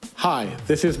Hi,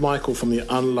 this is Michael from the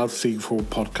Unloved Sequel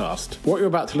podcast. What you're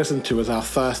about to listen to is our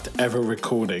first ever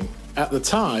recording. At the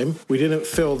time, we didn't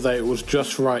feel that it was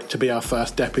just right to be our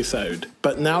first episode.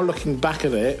 But now looking back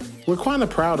at it, we're kind of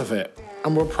proud of it.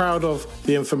 And we're proud of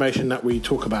the information that we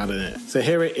talk about in it. So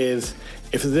here it is.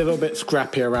 If it's a little bit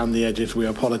scrappy around the edges, we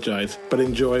apologise, but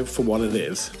enjoy for what it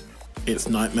is. It's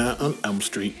Nightmare on Elm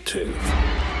Street 2.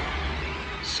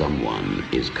 Someone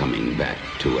is coming back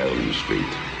to Elm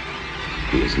Street.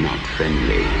 He is not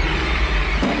friendly.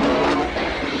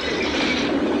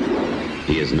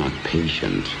 He is not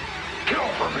patient. Kill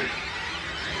for me.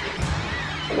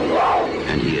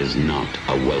 And he is not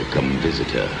a welcome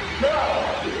visitor.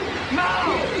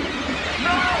 No!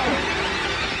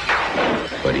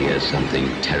 But he has something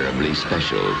terribly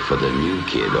special for the new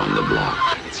kid on the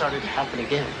block. It started to happen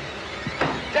again.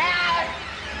 Dad!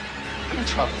 I'm in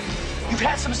trouble. You've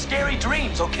had some scary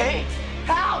dreams, okay?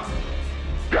 Help!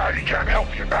 Daddy can't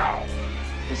help you now.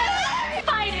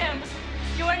 Fight him!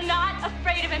 You are not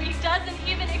afraid of him. He doesn't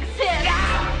even exist.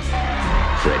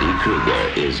 Freddy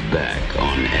Krueger is back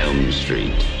on Elm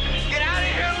Street. Get out of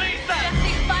here, Lisa!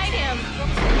 Jesse, fight him!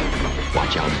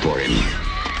 Watch out for him.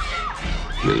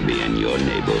 He'll be in your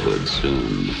neighborhood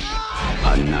soon.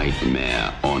 A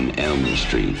Nightmare on Elm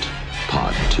Street,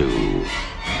 Part 2. You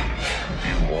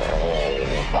are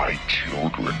all my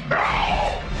children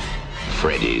now.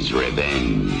 Freddy's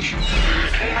Revenge.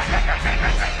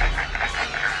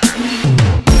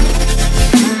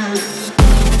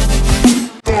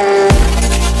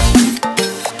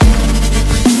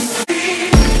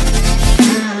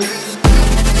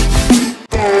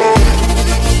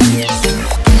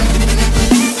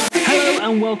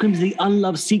 Welcome to the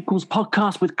Unloved Sequels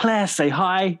podcast with Claire. Say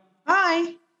hi.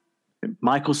 Hi.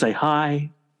 Michael, say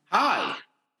hi. Hi.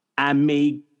 And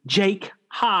me, Jake,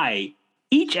 hi.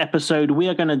 Each episode, we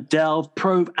are going to delve,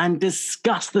 probe, and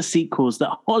discuss the sequels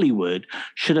that Hollywood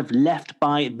should have left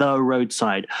by the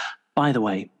roadside. By the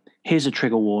way, here's a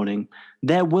trigger warning.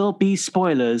 There will be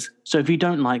spoilers, so if you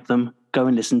don't like them, go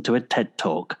and listen to a TED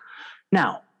Talk.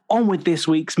 Now, on with this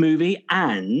week's movie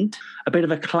and a bit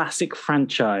of a classic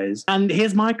franchise. And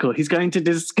here's Michael. He's going to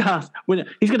discuss,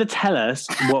 he's going to tell us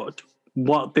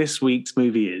what this week's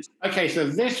movie is. Okay, so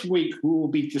this week we will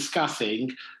be discussing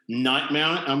Nightmare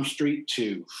on Elm Street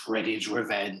 2, Freddy's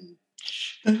Revenge.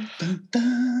 Dun, dun,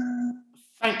 dun.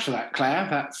 Thanks for that,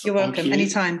 Claire. You're welcome.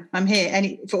 Anytime. I'm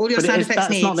here. For all your but sound effects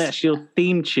that's needs. Not the actual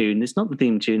theme tune. It's not the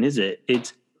theme tune, is it?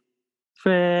 It's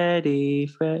Freddie.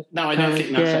 No, I don't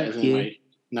think that's it, isn't it?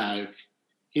 No.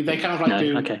 They kind of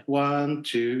do okay. 1,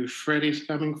 2, Freddy's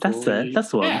coming for That's it.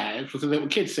 That's the one. Yeah, it was a little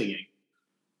kid singing.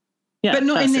 Yeah, but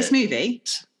not in this movie.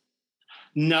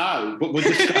 No, but we'll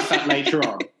discuss that later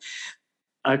on.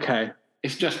 Okay.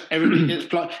 It's just everything gets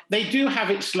plot. They do have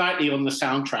it slightly on the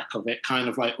soundtrack of it, kind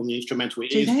of like on the instrumental.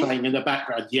 It is playing in the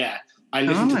background. Yeah, I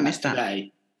listened to that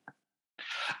today.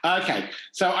 Okay,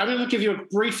 so I'm going to give you a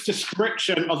brief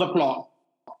description of the plot.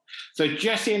 So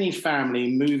Jesse and his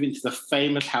family move into the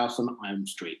famous house on Elm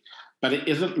Street, but it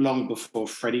isn't long before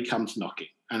Freddie comes knocking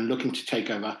and looking to take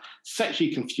over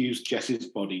sexually confused Jesse's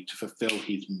body to fulfill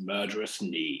his murderous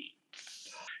needs.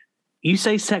 You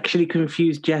say sexually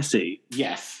confused Jesse?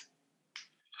 Yes.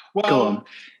 Well, go on.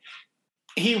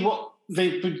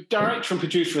 The director and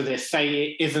producer of this say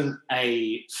it isn't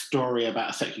a story about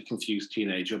a sexually confused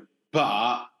teenager,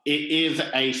 but it is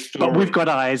a story. But we've got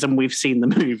eyes and we've seen the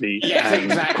movie. Yes,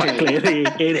 exactly. Quite clearly,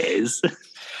 it is.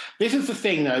 This is the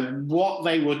thing, though. What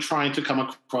they were trying to come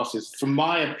across is, from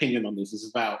my opinion on this, is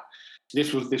about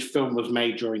this film was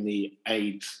made during the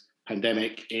AIDS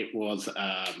pandemic. It was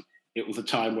a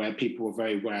time where people were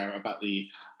very aware about the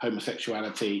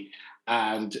homosexuality,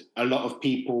 and a lot of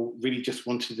people really just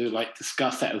wanted to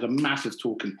discuss that as a massive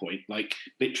talking point.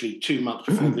 Literally 2 months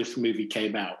before this movie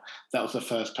came out, that was the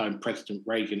first time President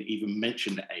Reagan even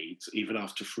mentioned AIDS, even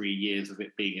after 3 years of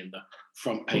it being in the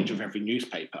front page of every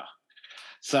newspaper.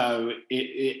 So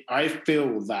I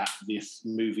feel that this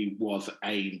movie was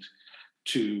aimed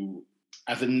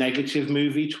as a negative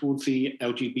movie towards the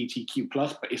LGBTQ+,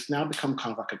 but it's now become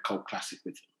kind of like a cult classic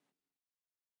with them.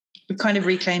 We've kind of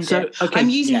reclaimed it. Okay, I'm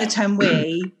using the term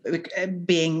we,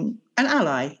 being an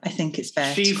ally. I think it's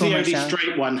fair She's to call the only myself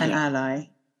straight one an here. ally.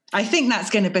 I think that's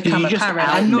going to become apparent.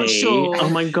 I'm not sure. Oh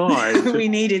my God. We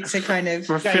needed to kind of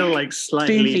I feel like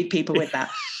slightly spoon feed people with that.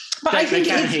 But I think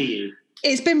hear you.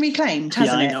 It's been reclaimed,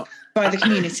 hasn't it, by the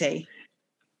community?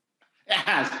 It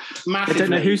has. Massively. I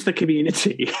don't know who's the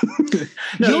community.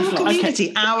 Your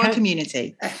community, our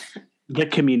community. The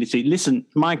community. Listen,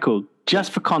 Michael,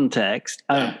 just for context,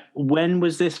 when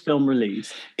was this film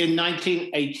released? In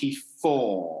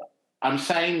 1984. I'm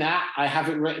saying that. I have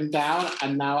it written down,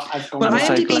 and now I've gone... Well,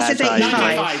 IMDb says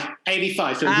 85.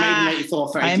 85, so it was made in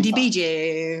 84 for 85. IMDb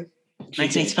you.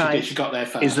 1985. She got there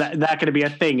first. Is that going to be a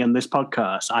thing in this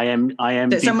podcast? I am.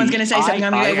 That someone's going to say something.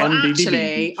 I'm going to go, well,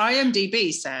 actually,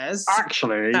 IMDb says...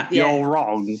 Actually, you're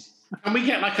wrong. Can we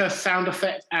get like a sound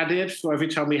effect added for every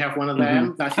time we have one of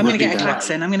them? I'm going to get a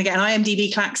klaxon. I'm going to get an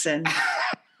IMDb klaxon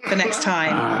for next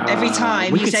time. Every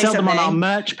time we you could say sell something. them on our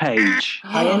merch page.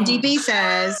 IMDb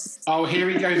says... Oh, here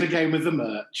he goes again with the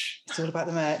merch. It's all about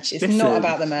the merch. It's not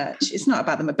about the merch. It's not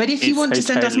about the merch. But if you want to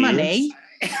send us money...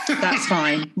 That's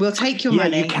fine. We'll take your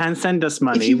money. Yeah, you can send us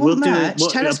money. If you want we'll merch,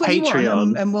 tell us what Patreon. you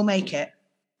want and we'll make it.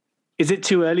 Is it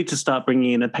too early to start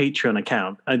bringing in a Patreon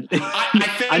account? I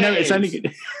know it's only...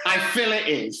 I feel it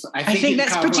is. I think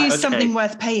let's produce something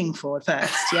worth paying for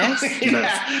first, yes?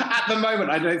 At the moment,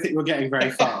 I don't think we're getting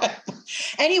very far.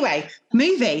 Anyway,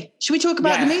 movie. Should we talk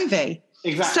about the movie?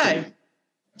 Exactly.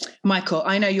 So, Michael,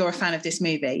 I know you're a fan of this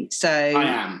movie. So I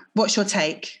am. What's your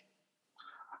take?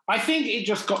 I think it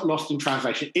just got lost in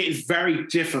translation. It is very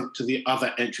different to the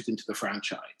other entries into the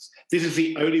franchise. This is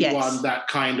the only one that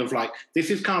this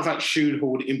is kind of like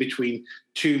shoehorned in between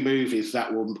two movies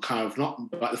that were kind of not,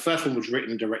 like the first one was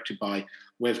written and directed by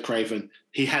Wes Craven.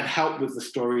 He had help with the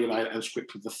storyline and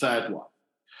script with the third one.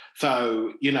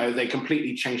 So, they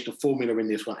completely changed the formula in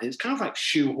this one. And it's kind of like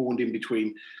shoehorned in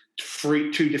between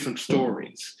two different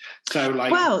stories. So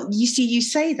well, you see, you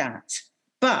say that,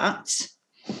 but...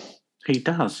 He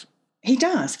does.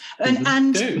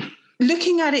 And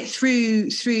looking at it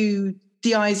through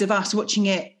the eyes of us watching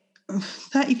it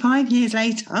 35 years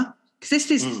later, because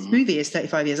this movie is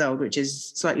 35 years old, which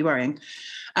is slightly worrying.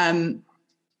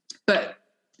 But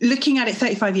looking at it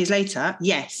 35 years later,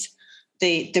 yes,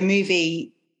 the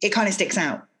movie, it kind of sticks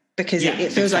out because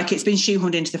it feels like it's been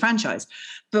shoehorned into the franchise.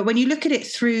 But when you look at it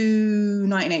through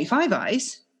 1985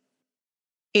 eyes,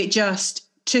 it just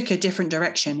took a different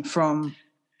direction from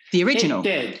the original.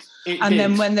 It did.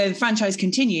 Then when the franchise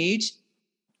continued,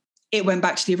 it went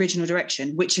back to the original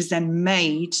direction, which has then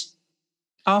made,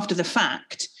 after the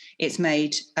fact, it's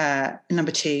made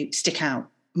number 2 stick out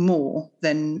more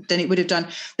than it would have done.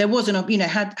 There wasn't,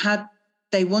 had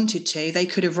they wanted to, they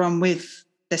could have run with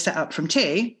the setup from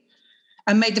 2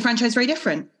 and made the franchise very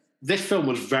different. This film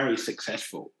was very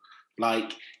successful.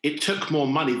 It took more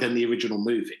money than the original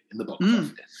movie in the box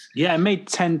office. Yeah, it made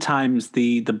 10 times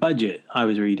the budget, I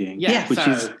was reading. Yeah, which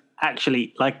is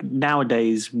actually,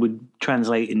 nowadays would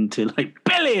translate into,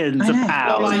 billions of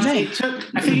pounds. Well, I think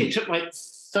it took,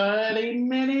 30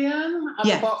 million?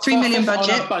 3 million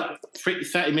budget.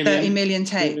 30 million. 30 million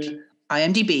take.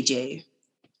 IMDb you.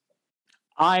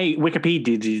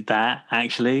 Wikipedia did that,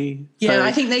 actually. Yeah, so.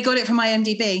 I think they got it from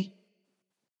IMDb.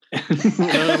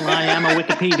 Well, I am a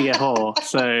Wikipedia whore,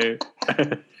 so...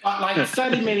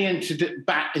 30 million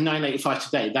back in 1985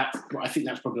 today, I think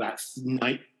that's probably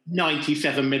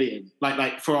 97 million.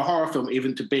 For a horror film,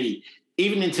 even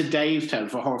in today's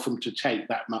terms, for a horror film to take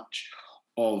that much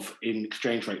in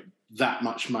exchange rate, that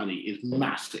much money is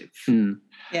massive.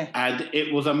 Yeah. And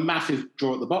it was a massive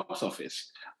draw at the box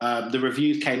office. The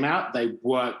reviews came out, they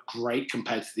weren't great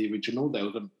compared to the original. There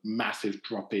was a massive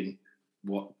drop in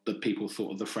what the people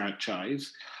thought of the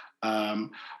franchise. But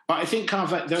I think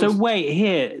wait,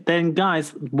 here, then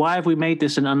guys, why have we made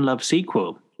this an unloved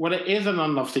sequel? Well, it is an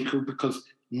unloved sequel because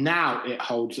now it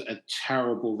holds a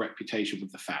terrible reputation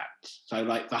with the fans. So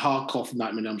the hardcore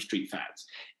Nightmare on Elm Street fans,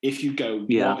 if you go,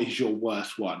 what is your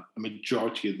worst one? A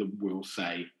majority of them will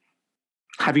say...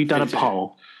 Have you done a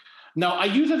poll? No,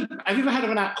 have you ever heard of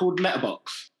an app called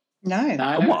Letterboxd? No.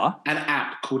 What? An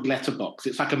app called Letterboxd.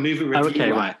 It's like a movie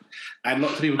review app. And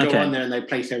lots of people go on there and they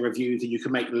place their reviews, and you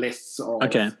can make lists of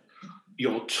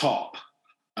your top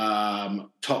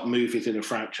movies in a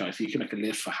franchise. So you can make a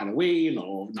list for Halloween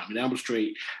or Nightmare on Elm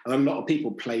Street. And a lot of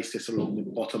people place this along the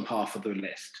bottom half of the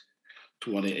list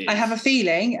to what it is. I have a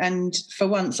feeling, and for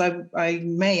once I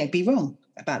may be wrong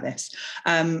about this.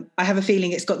 I have a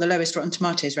feeling it's got the lowest Rotten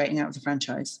Tomatoes rating out of the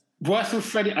franchise. Worse than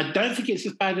Freddie. I don't think it's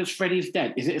as bad as Freddie's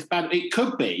Dead. Is it as bad? It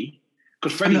could be,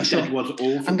 because Freddie's Dead was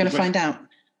awful. I'm going to find out.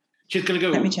 She's going to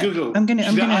go Google. I'm going to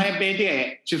IMDb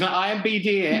it. She's going to IMDb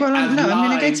it. Well, I'm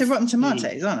going to go to Rotten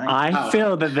Tomatoes, aren't I? I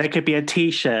feel that there could be a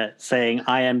T-shirt saying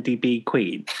IMDb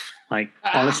Queen.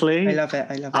 Honestly, I love it.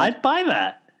 I'd buy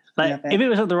that. If it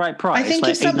was at the right price, I think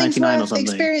if something's worth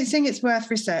experiencing, it's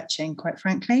worth researching. Quite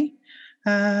frankly.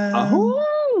 I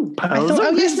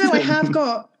have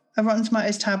got a Rotten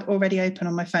Tomatoes tab already open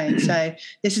on my phone, so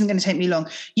this isn't going to take me long.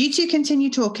 You two continue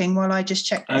talking while I just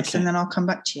check this, and then I'll come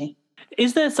back to you.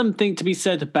 Is there something to be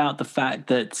said about the fact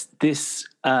that this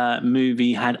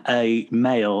movie had a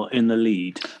male in the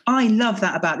lead? I love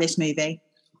that about this movie.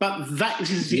 But that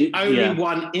is the only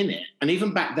one in it. And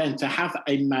even back then, to have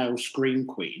a male scream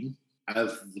queen,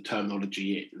 as the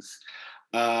terminology is,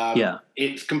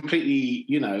 it's completely,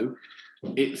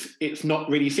 it's not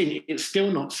really seen. It's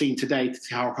still not seen today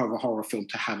to have a horror film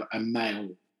to have a male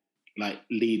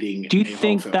leading. Do you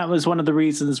think that was one of the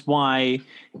reasons why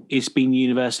it's been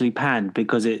universally panned,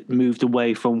 because it moved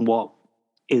away from what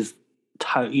is,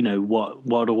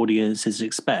 what audiences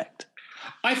expect?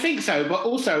 I think so, but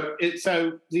also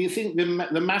do you think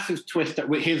the massive twist that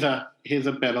here's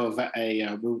a bit of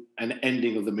an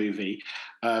ending of the movie?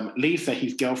 Lisa,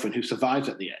 his girlfriend, who survives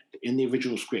at the end in the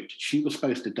original script, she was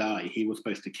supposed to die. He was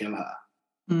supposed to kill her.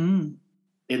 In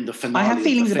the finale, I have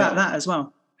feelings about that as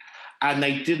well. And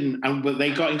they didn't, and they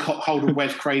got in hold of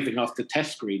Wes Craven after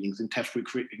test screenings, and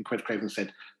Wes Craven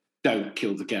said, "Don't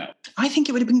kill the girl." I think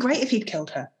it would have been great if he'd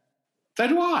killed her. So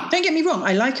do I. Don't get me wrong.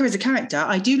 I like her as a character.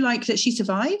 I do like that she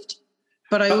survived.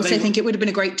 But I also think it would have been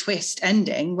a great twist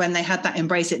ending when they had that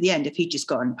embrace at the end if he'd just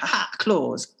gone,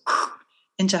 claws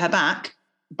into her back.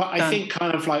 But I think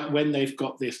kind of like when they've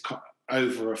got this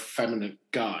over effeminate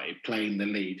guy playing the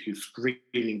lead who's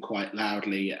screaming quite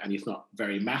loudly and he's not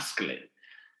very masculine,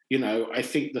 I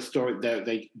think the story,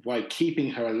 by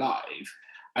keeping her alive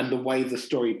and the way the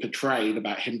story portrayed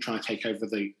about him trying to take over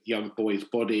the young boy's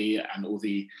body and all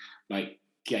the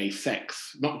gay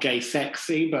sex, not gay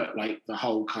sexy, but the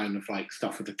whole kind of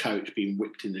stuff with the coach being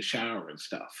whipped in the shower and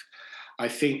stuff. I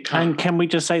think. And can we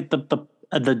just say the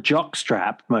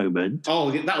jockstrap moment?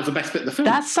 Oh, that was the best bit of the film.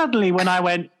 That's suddenly when I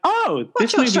went,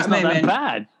 this movie's not that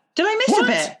bad. Did I miss a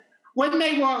bit? When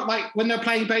they were when they're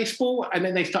playing baseball, and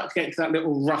then they start to get into that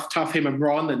little rough tough him and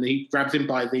Ron, and he grabs him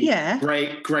by the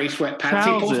grey sweatpants.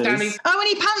 And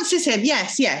he pantses him.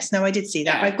 Yes. No, I did see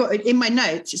that. Yeah. I've got it in my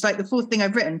notes. It's the fourth thing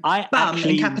I've written.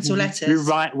 In capital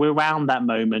letters. We wound that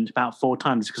moment about 4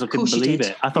 times because I couldn't believe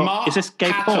it. I thought, is this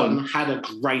gay porn? Had a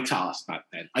great ass back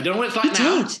then. I don't know what it's like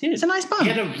now. He did. It's a nice bum. He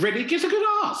had a good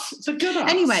ass. It's a good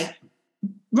ass. Anyway,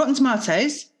 Rotten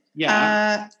Tomatoes.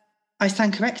 Yeah. I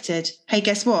stand corrected. Hey,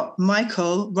 guess what?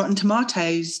 Michael Rotten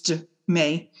Tomatoes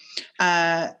me.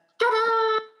 Nightmare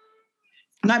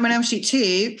on Elm Street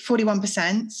 2,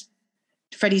 41%.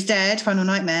 Freddie's Dead, Final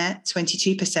Nightmare,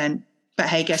 22%. But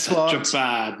hey, guess what? Such a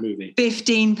bad movie.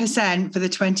 15% for the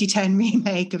 2010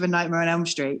 remake of A Nightmare on Elm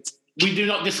Street. We do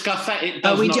not discuss that. It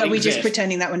does not we're just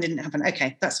pretending that one didn't happen.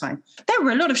 Okay, that's fine. There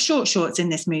were a lot of shorts in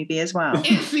this movie as well.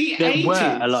 It's the 80s. There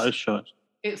were a lot of shorts.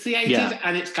 It's the 80s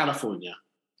and it's California.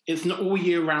 It's an all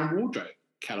year round wardrobe,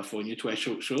 California, to wear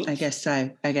short shorts. I guess so.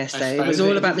 It was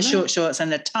all about the short shorts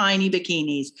and the tiny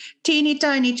bikinis. Teeny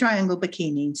tiny triangle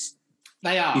bikinis.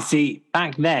 They are. You see,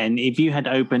 back then, if you had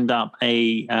opened up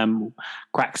a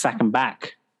crack sack and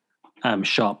back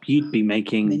shop, you'd be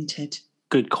making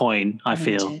good coin, I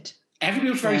feel.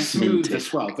 Everybody was very smooth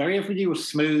as well. Everybody was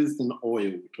smoothed and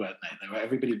oiled, weren't they?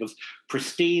 Everybody was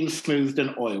pristine, smoothed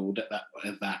and oiled at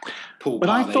that pool party. But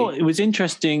I thought it was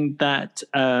interesting that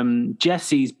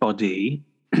Jesse's body,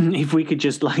 if we could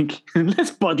just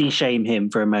let's body shame him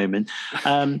for a moment.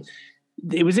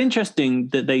 It was interesting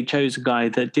that they chose a guy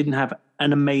that didn't have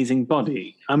an amazing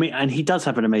body. I mean, and he does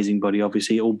have an amazing body.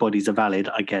 Obviously, all bodies are valid.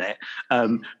 I get it.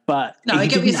 But no, I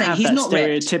get what you're saying. He's not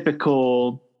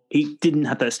stereotypical. Ripped. He didn't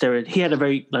have that stereotype. He had a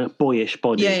very boyish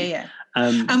body. Yeah.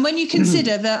 And when you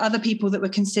consider the other people that were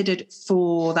considered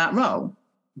for that role.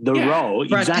 Role,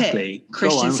 Brad exactly. Pitt,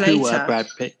 Christian Slater. Who were Brad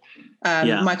Pitt?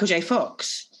 Michael J.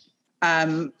 Fox.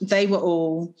 They were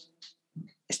all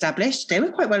established. They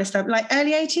were quite well established.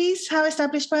 Early 80s, how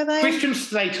established were they? Christian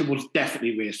Slater was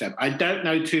definitely re-established. I don't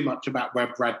know too much about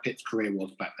where Brad Pitt's career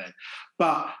was back then.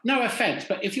 But no offence,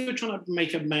 but if you were trying to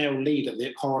make a male lead at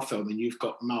the horror film and you've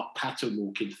got Mark Patton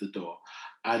walk into the door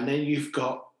and then you've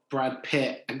got Brad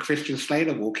Pitt and Christian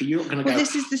Slater walking, you're not going to go,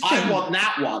 this is the thing. I want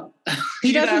that one.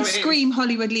 He doesn't scream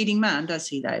Hollywood leading man, does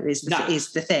he, though, is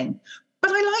the thing.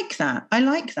 But I like that. I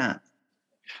like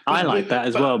that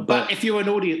as well. But if you're an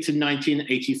audience in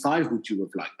 1985, would you have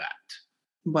liked that?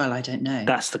 Well, I don't know.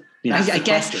 That's the.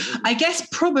 I guess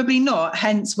probably not.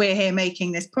 Hence, we're here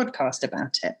making this podcast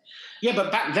about it. Yeah,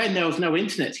 but back then there was no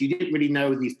internet, so you didn't really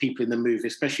know these people in the movie,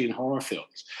 especially in horror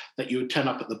films, that you would turn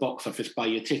up at the box office, buy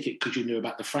your ticket because you knew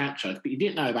about the franchise, but you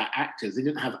didn't know about actors. They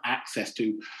didn't have access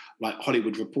to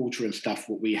Hollywood Reporter and stuff.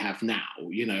 What we have now,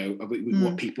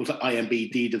 what people's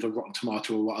IMDb does, a Rotten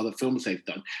Tomato, or what other films they've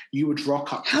done. You would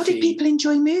rock up. How did people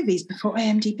enjoy movies before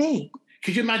IMDb?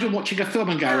 Could you imagine watching a film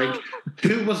and going,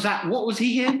 who was that? What was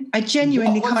he in? I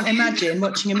genuinely can't imagine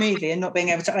watching a movie and not being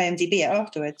able to IMDb it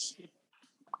afterwards.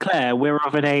 Claire, we're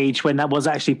of an age when that was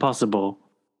actually possible.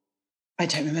 I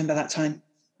don't remember that time.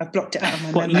 I've blocked it out of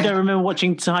my What, memory. you don't remember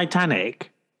watching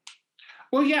Titanic?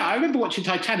 Well, yeah, I remember watching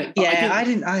Titanic. But Yeah, I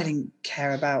didn't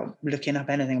care about looking up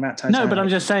anything about Titanic. No, but I'm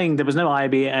just saying there was no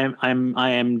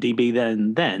IMDb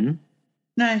then.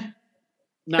 No.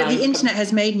 But the internet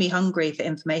has made me hungry for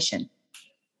information.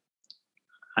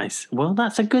 Well,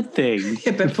 that's a good thing.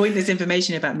 Yeah, but pointless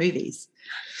information about movies.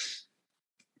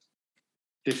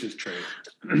 This is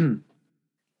true.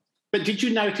 But did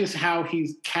you notice how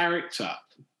his character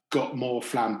got more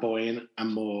flamboyant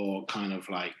and more kind of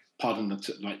like, pardon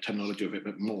the terminology of it,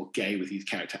 but more gay with his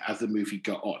character as the movie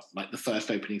got on? Like the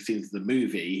first opening scenes of the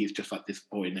movie, he's just like this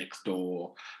boy next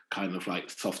door, kind of like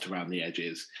soft around the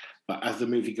edges. But as the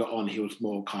movie got on, he was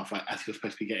more kind of like, as he was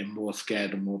supposed to be getting more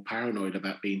scared and more paranoid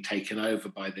about being taken over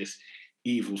by this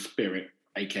evil spirit,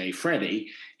 aka Freddie,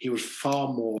 he was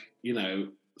far more,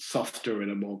 softer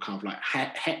and a more kind of like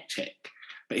hectic.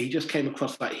 But he just came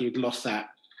across like he had lost that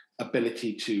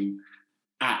ability to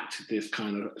act this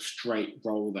kind of straight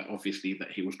role that obviously that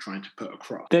he was trying to put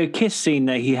across. The kiss scene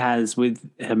that he has with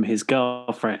his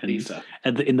girlfriend Lisa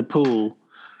in the pool.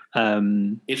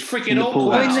 It's freaking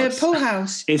awkward. In the pool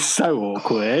house. It's so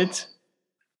awkward.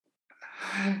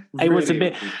 It was a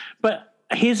bit, but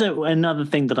here's another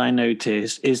thing that I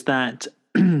noticed is that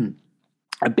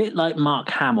a bit like Mark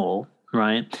Hamill,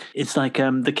 right? It's like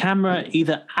the camera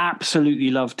either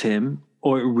absolutely loved him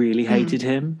or it really hated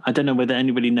him. I don't know whether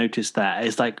anybody noticed that.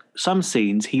 It's like some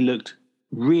scenes he looked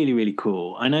really, really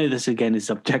cool. I know this again is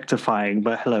objectifying,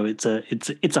 but hello, it's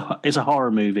a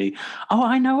horror movie. Oh,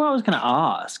 I know what I was going to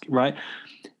ask, right?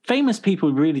 Famous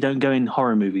people really don't go in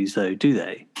horror movies though, do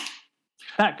they?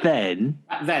 Back then,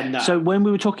 no. So when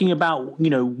we were talking about,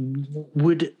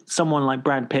 would someone like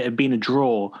Brad Pitt have been a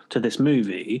draw to this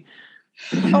movie?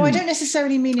 Oh, I don't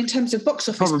necessarily mean in terms of box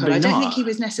office. Probably I don't not. think he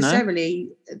was necessarily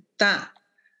that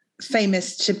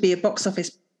famous to be a box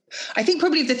office. I think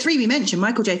probably of the three we mentioned,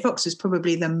 Michael J. Fox was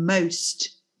probably the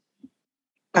most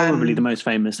the most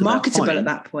famous, marketable at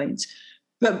that point.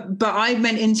 But I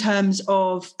meant in terms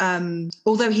of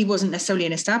although he wasn't necessarily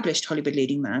an established Hollywood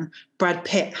leading man, Brad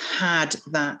Pitt had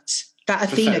that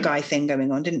Athena guy thing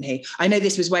going on, didn't he? I know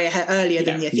this was way earlier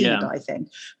than the Athena guy thing,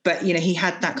 but he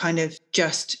had that kind of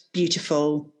just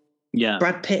beautiful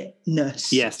Brad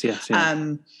Pitt-ness. Yes.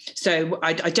 So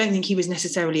I don't think he was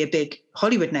necessarily a big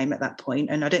Hollywood name at that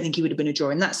point, and I don't think he would have been a draw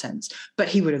in that sense, but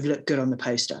he would have looked good on the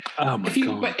poster. Oh my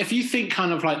God. But if you think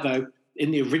kind of like though,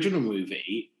 in the original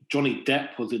movie, Johnny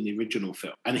Depp was in the original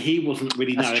film and he wasn't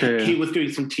really known. He was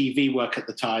doing some TV work at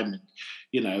the time,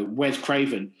 and Wes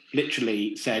Craven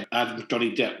literally said, as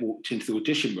Johnny Depp walked into the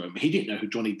audition room, he didn't know who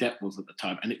Johnny Depp was at the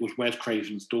time. And it was Wes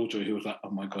Craven's daughter who was like, oh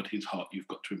my God, he's hot. You've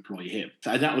got to employ him.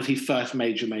 And that was his first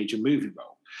major movie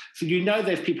role. So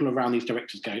there's people around these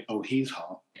directors going, oh, he's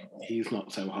hot. He's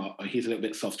not so hot. Or he's a little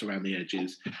bit soft around the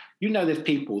edges. There's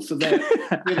people. So they're,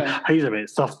 he's a bit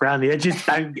soft around the edges.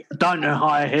 Don't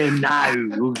hire him now.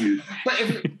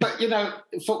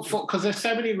 Because there's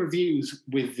so many reviews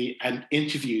and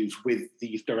interviews with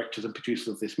these directors and producers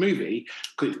of this movie,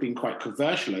 because it's been quite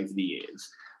controversial over the years,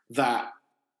 that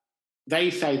they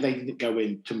say they didn't go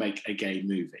in to make a gay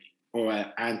movie or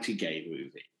an anti-gay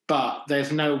movie. But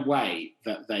there's no way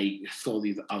that they saw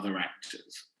these other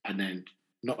actors and then,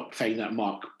 not saying that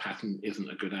Mark Patton isn't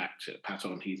a good actor.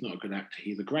 He's not a good actor.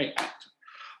 He's a great actor.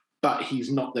 But he's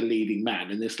not the leading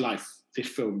man. And this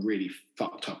film really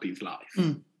fucked up his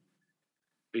life.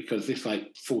 Because this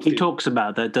he talks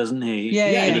about that, doesn't he?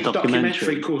 Yeah. In his a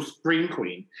documentary called Scream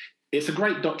Queen. It's a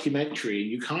great documentary.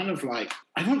 And you kind of I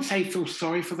wouldn't say feel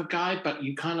sorry for the guy, but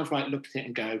you kind of look at it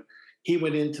and go, he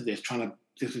went into this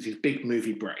this was his big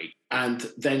movie break. And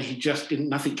then he just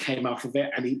nothing came out of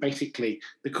it. And he basically,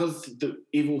 because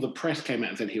even the press came out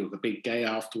and said he was a big gay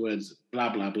afterwards, blah,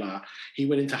 blah, blah, he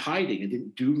went into hiding and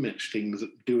didn't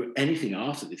do anything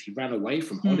after this. He ran away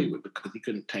from Hollywood because he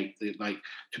couldn't take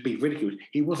to be ridiculed.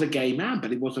 He was a gay man,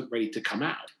 but he wasn't ready to come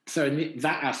out. So in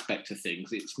that aspect of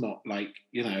things, it's not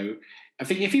I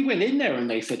think if he went in there and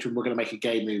they said to him, we're going to make a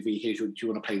gay movie, do you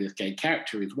want to play this gay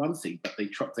character, is one thing, but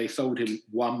they sold him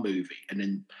one movie and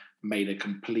then made a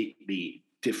completely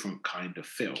different kind of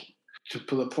film. So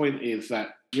the point is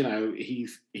that,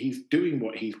 he's doing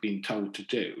what he's been told to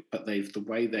do, but the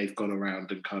way they've gone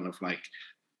around and kind of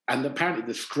and apparently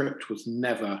the script was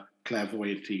never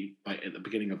clairvoyanty, at the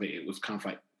beginning of it, it was kind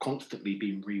of constantly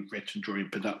being rewritten during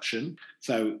production.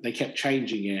 So they kept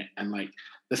changing it, and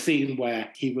the scene where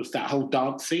he was, that whole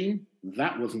dance scene,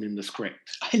 that wasn't in the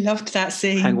script. I loved that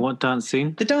scene. And what dance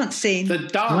scene? The dance scene. The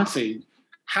dance scene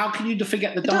how can you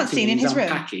forget the The dance scene in his room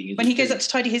when he goes up to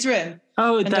tidy his room.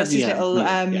 Oh, and does his little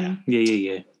like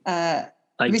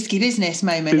risky business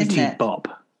moment, isn't it? Bop.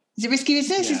 Is it Risky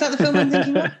Business? Is that the film I'm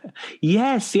thinking of?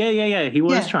 Yes, yeah. He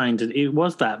was trying to. It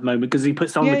was that moment because he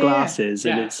puts on the glasses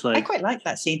and it's like I quite like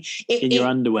that scene. In your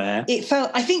underwear. It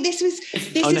felt. I think this is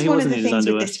one of the things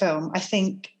with this film. I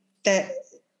think that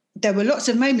there were lots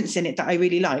of moments in it that I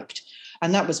really liked,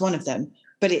 and that was one of them.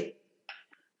 But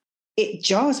it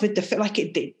jars with the film. Like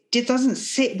it doesn't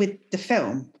sit with the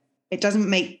film. It doesn't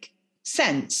make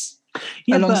sense.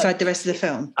 Alongside the rest of the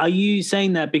film. Are you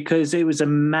saying that because it was a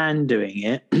man doing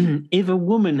it? If a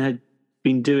woman had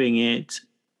been doing it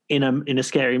in a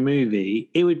scary movie,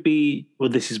 it would be, well,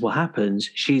 this is what happens.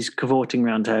 She's cavorting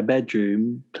around her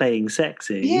bedroom, playing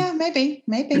sexy. Yeah, maybe.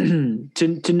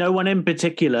 to no one in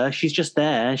particular. She's just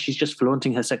there. She's just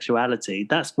flaunting her sexuality.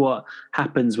 That's what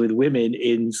happens with women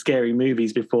in scary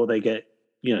movies before they get,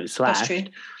 slashed. That's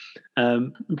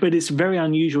true. But it's very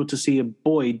unusual to see a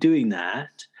boy doing that.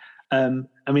 I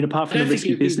mean, apart from the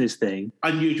risky business thing.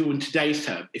 Unusual in today's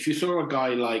term. If you saw a guy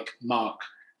like Mark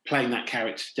playing that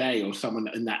character today or someone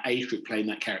in that age group playing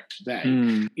that character today,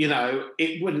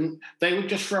 it wouldn't, they would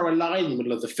just throw a line in the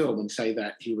middle of the film and say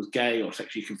that he was gay or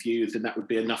sexually confused and that would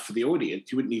be enough for the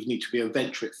audience. You wouldn't even need to be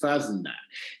adventure it further than that.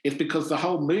 It's because the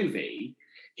whole movie,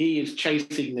 he's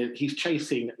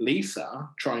chasing Lisa,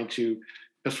 trying to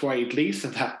persuade Lisa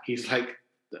that he's like,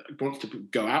 wants to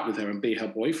go out with her and be her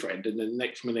boyfriend, and then the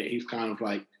next minute he's kind of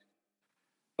like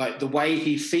the way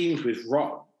he seems with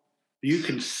Ron, you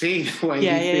can see the way he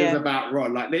feels about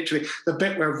Ron, like literally the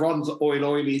bit where Ron's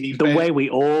oily the way we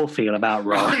all feel about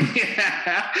Ron.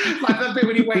 Like the bit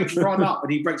when he wakes Ron up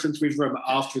and he breaks into his room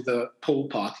after the pool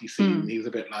party scene, he's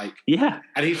a bit like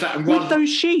and he's like, with those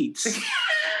sheets.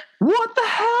 What the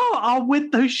hell are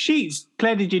with those sheets?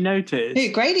 Claire, did you notice?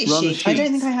 Who, Grady's sheets? I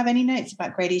don't think I have any notes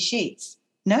about Grady's sheets.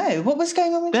 No, what was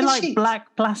going on with they're his like sheets?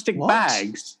 black plastic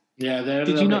bags. Yeah, they're.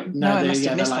 Did you not? No, I must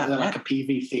have missed that. They're like a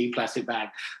PVC plastic bag.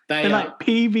 They're like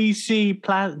PVC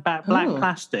black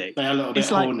plastic. They're a little bit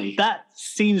horny. That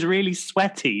seems really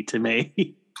sweaty to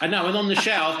me. I know. And on the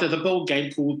shelf, there's a board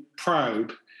game called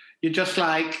Probe. You're just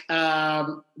like,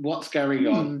 what's going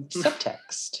on?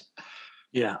 Subtext.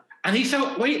 Yeah. And he's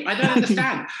so wait, I don't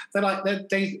understand.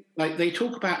 They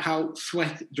talk about how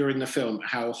sweat during the film,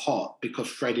 how hot because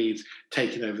Freddie's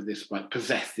taken over this,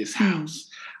 possessed this house,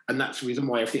 and that's the reason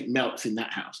why everything melts in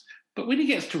that house. But when he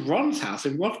gets to Ron's house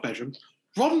in Ron's bedroom,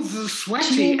 Ron's as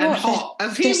sweaty and hot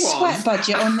as he was. The sweat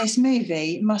budget on this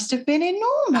movie must have been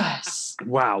enormous.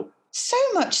 Wow, so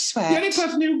much sweat. The only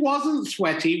person who wasn't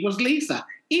sweaty was Lisa.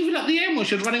 Even at the end when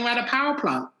she was running around a power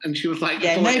plant and she was like...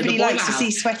 Yeah, nobody likes to see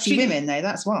sweaty women, though.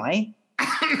 That's why.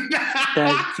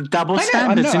 Double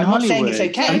standards in Hollywood. I'm not saying it's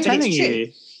okay, I'm but it's true.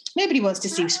 you. Nobody wants to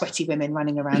see sweaty women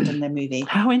running around in their movie.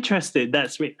 How interesting.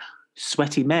 That's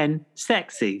sweaty men,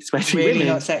 sexy. Sweaty really women.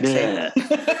 Not sexy.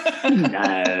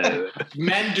 No.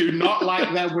 Men do not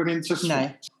like their women to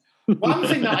sweat. No. One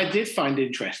thing that I did find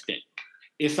interesting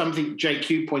is something, Jake,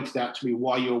 you pointed out to me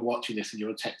while you were watching this and you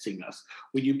were texting us,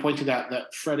 when you pointed out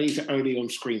that Freddie's only on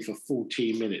screen for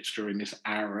 14 minutes during this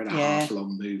hour and a half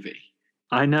long movie.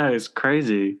 I know, it's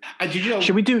crazy. And did you know,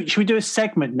 should we do a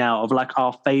segment now of like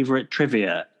our favourite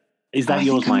trivia? Is that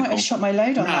yours, Michael? I might have shot my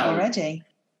load on that already.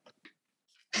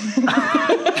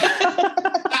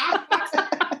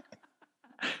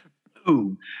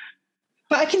 Ooh.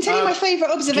 But I can tell you my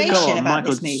favourite observation about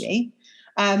this movie.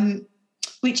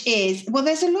 Which is, well,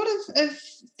 there's a lot of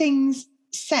things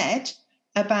said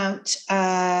about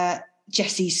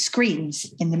Jesse's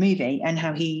screams in the movie and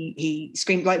how he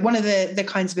screamed. Like one of the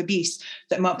kinds of abuse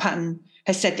that Mark Patton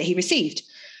has said that he received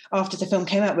after the film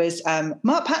came out was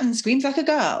Mark Patton screams like a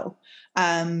girl.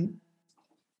 On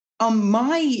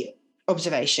my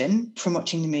observation from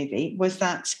watching the movie was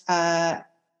that,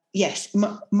 yes,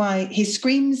 his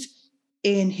screams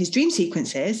in his dream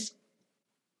sequences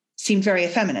seemed very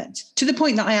effeminate, to the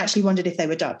point that I actually wondered if they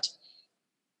were dubbed.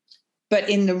 But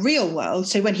in the real world,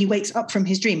 so when he wakes up from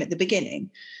his dream at the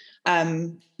beginning,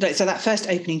 so that first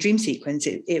opening dream sequence,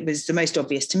 it was the most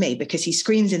obvious to me because he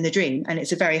screams in the dream and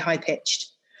it's a very high-pitched,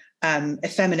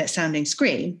 effeminate sounding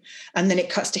scream. And then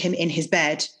it cuts to him in his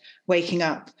bed, waking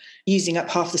up, using up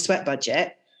half the sweat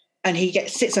budget. And he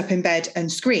sits up in bed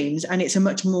and screams, and it's a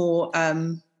much more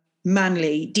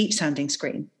manly, deep sounding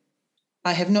scream.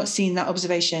 I have not seen that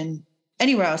observation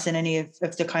anywhere else in any of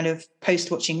the kind of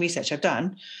post-watching research I've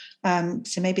done.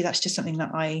 So maybe that's just something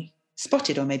that I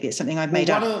spotted, or maybe it's something I've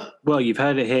made up. Well, you've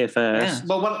heard it here first. Yeah.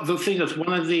 Well, the thing is,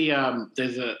 one of the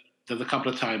there's a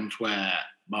couple of times where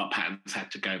Mark Patton's had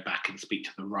to go back and speak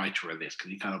to the writer of this because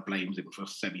he kind of blames him for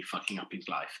semi-fucking up his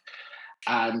life.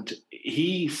 And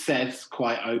he says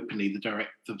quite openly, the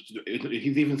director,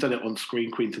 he's even said it on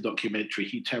Scream Queens, the documentary,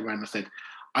 he turned around and said,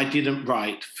 I didn't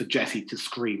write for Jessie to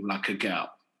scream like a girl.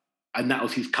 And that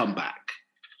was his comeback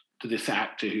to this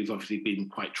actor who's obviously been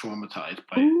quite traumatized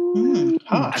by it.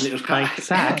 And it was kind of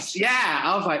sad. Yeah,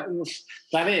 I was like,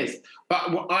 that is.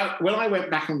 But when I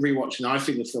went back and rewatched, and I've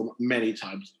seen this film many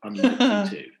times, I'm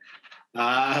too.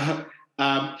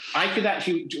 I could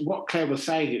actually, what Claire was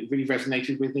saying, it really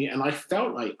resonated with me, and I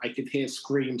felt like I could hear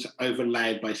screams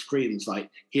overlaid by screams, like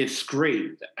he had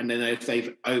screamed, and then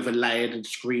they've overlaid and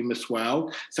screamed as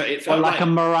well. So it felt like a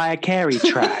Mariah Carey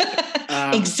track.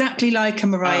 Exactly like a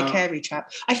Mariah Carey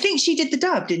track. I think she did the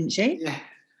dub, didn't she? Yeah,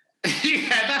 that's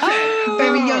it.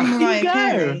 Very young Mariah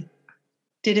Carey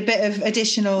did a bit of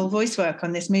additional voice work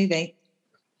on this movie.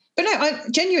 But no, I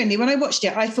genuinely, when I watched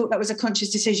it, I thought that was a conscious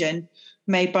decision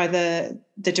made by the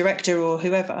director or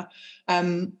whoever,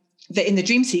 that in the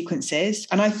dream sequences,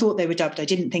 and I thought they were dubbed. I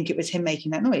didn't think it was him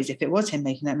making that noise. If it was him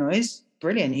making that noise,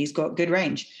 brilliant. He's got good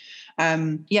range.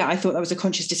 I thought that was a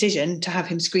conscious decision to have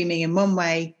him screaming in one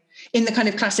way, in the kind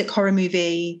of classic horror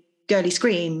movie, girly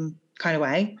scream kind of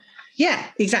way. Yeah,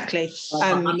 exactly.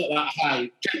 I'm not that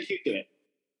high. Jake, you do it.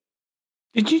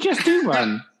 Did you just do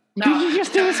one? No, did you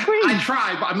just do a scream? I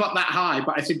tried, but I'm not that high.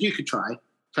 But I said you could try.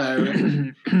 So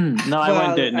no, I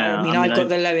won't do it now. I mean, I've got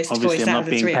the lowest voice out of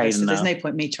the three of us, so there's no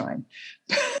point me trying.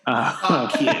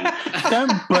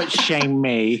 Don't butt shame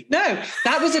me. No,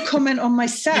 that was a comment on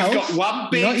myself. You've got one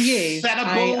big not you. set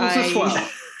of balls as well.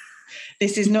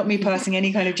 This is not me passing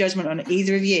any kind of judgment on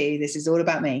either of you. This is all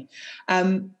about me.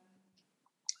 No,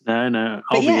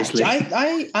 obviously.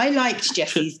 Yeah, I liked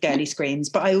Jesse's girly screams,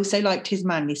 but I also liked his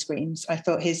manly screams. I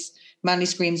thought his manly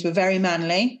screams were very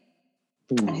manly,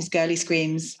 and his girly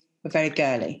screams were very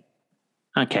girly.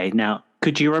 Okay, now,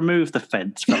 could you remove the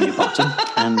fence from your bottom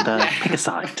and pick a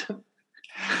side?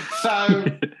 So,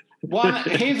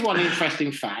 here's one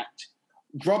interesting fact.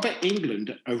 Robert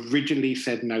Englund originally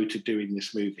said no to doing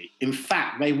this movie. In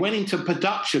fact, they went into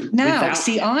production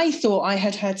I thought I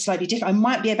had heard slightly different. I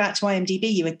might be about to IMDb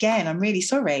you again. I'm really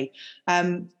sorry.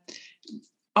 I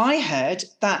heard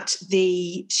that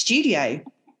the studio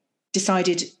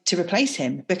decided to replace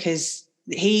him because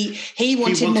he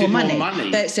wanted more money.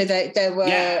 So there were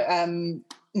salary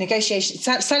negotiations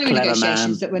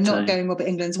that were not going Robert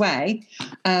Englund's way.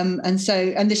 And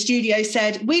the studio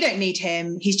said, we don't need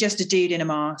him. He's just a dude in a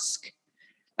mask.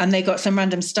 And they got some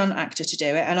random stunt actor to do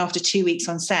it. And after 2 weeks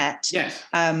on set,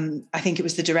 I think it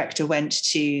was the director went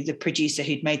to the producer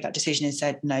who'd made that decision and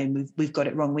said, no, we've got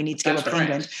it wrong. We need to get Robert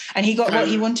Englund. And he got what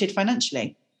he wanted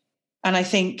financially. And I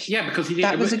think because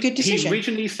that was a good decision. He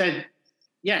originally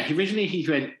he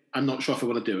went, I'm not sure if I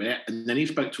want to do it. And then he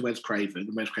spoke to Wes Craven,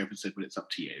 and Wes Craven said, well, it's up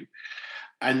to you.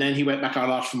 And then he went back,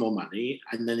 I'll ask for more money.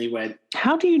 And then he went...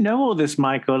 How do you know all this,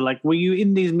 Michael? Like, were you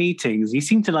in these meetings? You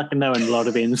seem to know a lot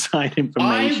of inside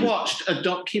information. I watched a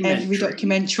documentary. Every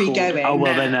documentary going. Oh,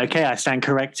 well then, okay, I stand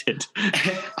corrected.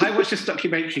 I watched this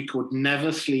documentary called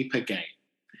Never Sleep Again.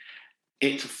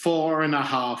 It's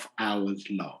 4.5 hours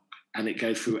long. And it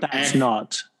goes through... That's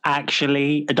not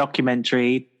actually a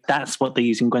documentary. That's what they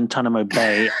use in Guantanamo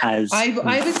Bay as I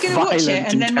was going to watch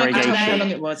it, and then I found out how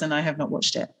long it was, and I have not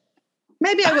watched it.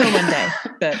 Maybe I will one day,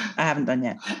 but I haven't done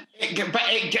yet.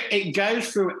 It goes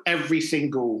through every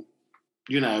single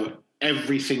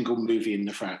movie in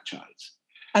the franchise.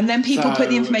 And then people put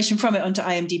the information from it onto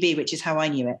IMDb, which is how I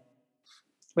knew it,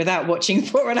 without watching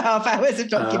 4.5 hours of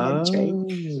documentary.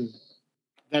 Oh.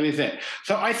 That is it.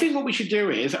 So I think what we should do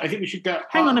is, we should go...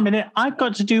 Hang on a minute. I've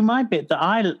got to do my bit that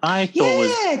I thought was...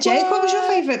 Yeah, Jake, what was your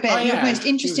favourite bit? Your most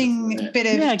interesting bit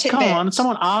of tidbit? Come on.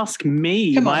 Someone ask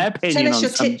me my opinion on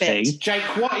something. Tidbit. Jake,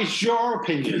 what is your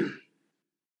opinion?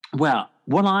 Well,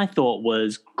 what I thought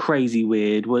was crazy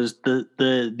weird was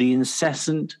the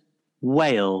incessant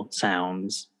whale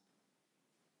sounds.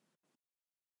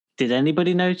 Did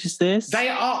anybody notice this? They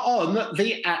are on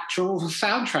the actual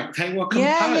soundtrack. They were composed.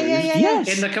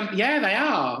 Yes. They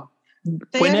are.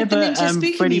 They whenever into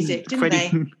spooky music, didn't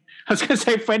they? I was going to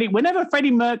say Freddie. Whenever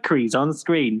Freddie Mercury's on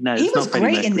screen, no, he it's was not Freddie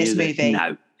great Mercury, in this movie.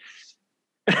 No.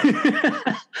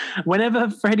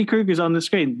 Whenever Freddy Krueger's on the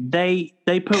screen, they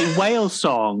put whale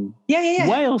song. Yeah.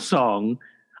 Whale song.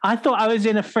 I thought I was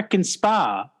in a freaking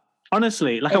spa.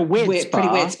 Honestly, like a weird spa.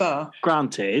 Pretty weird spa.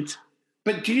 Granted.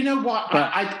 But do you know what?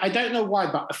 I don't know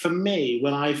why, but for me,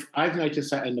 when I've noticed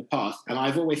that in the past, and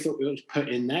I've always thought it was put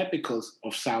in there because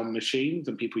of sound machines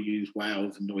and people use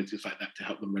whales and noises like that to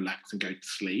help them relax and go to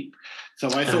sleep. So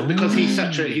I thought because he's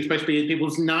supposed to be in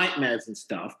people's nightmares and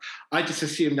stuff, I just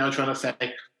assumed they were trying to say,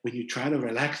 when you try to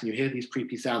relax and you hear these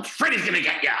creepy sounds, Freddy's going to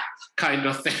get you, kind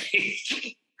of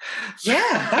thing.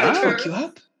 Yeah, that would fuck you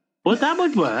up. Well, that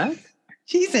would work.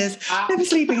 Jesus, never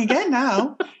sleeping again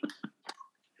now.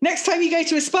 Next time you go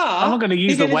to a spa, I'm not going to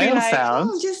use the whale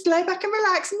sound. Oh, just lay back and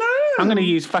relax. No, I'm going to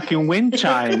use fucking wind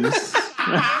chimes.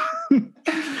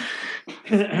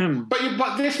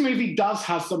 But this movie does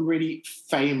have some really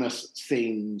famous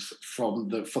scenes for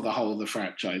the whole of the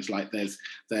franchise. Like there's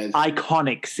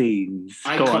iconic scenes.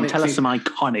 Go on, tell us some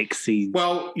iconic scenes.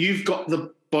 Well, you've got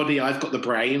the body, I've got the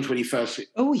brains when he first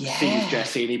sees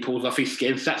Jesse and he pulls off his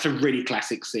skin. So that's a really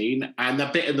classic scene. And the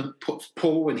bit in the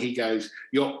pool when he goes,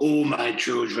 "You're all my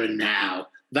children now."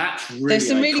 That's really There's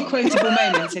some iconic. really quotable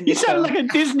moments in this You sound film. like a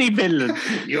Disney villain.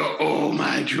 "You're all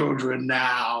my children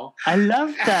now." I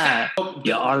love that.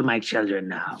 You're all my children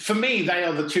now. For me, they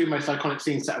are the two most iconic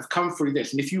scenes that have come through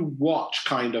this. And if you watch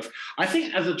I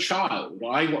think as a child,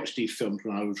 I watched these films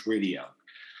when I was really young.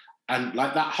 And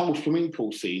like that whole swimming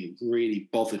pool scene really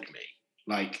bothered me.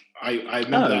 Like I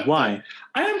remember that. Why?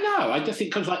 I don't know. I just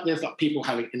think because like there's like people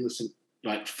having innocent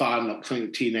like fun, like something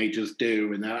that teenagers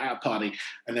do, and they're at a party,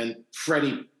 and then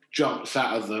Freddie jumps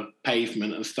out of the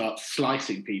pavement and starts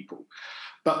slicing people.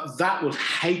 But that was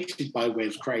hated by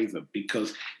Wes Craven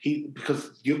because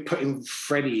you're putting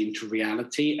Freddie into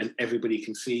reality, and everybody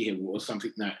can see him, or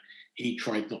something that he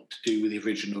tried not to do with the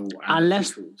original.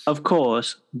 Unless, of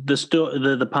course,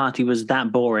 the party was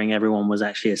that boring, everyone was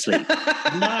actually asleep. No,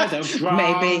 that was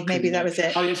drunk. Maybe that was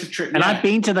it. Oh, it's a trick. And I've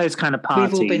been to those kind of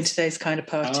parties. We've all been to those kind of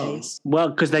parties. Well,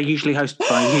 because they're usually hosted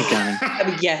by you, Gavin. I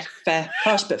mean, yeah, fair.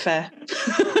 Harsh but fair.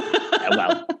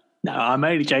 Well, no, I'm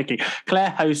only joking. Claire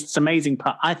hosts amazing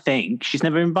I think she's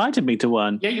never invited me to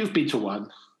one. Yeah, you've been to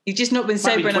one. You've just not been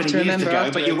sober enough to remember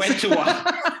ago, but you went to one.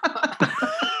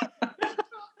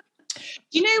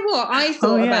 You know what I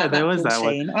thought about that was pool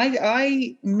scene?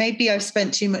 I maybe I've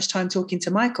spent too much time talking to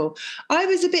Michael. I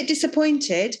was a bit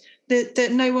disappointed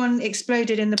that no one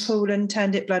exploded in the pool and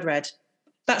turned it blood red.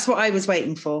 That's what I was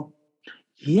waiting for.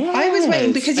 Yeah, I was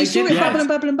waiting because you saw it bubble and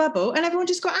bubble and bubble, and everyone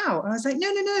just got out. And I was like,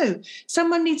 no.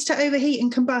 Someone needs to overheat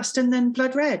and combust and then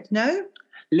blood red. No?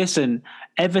 Listen,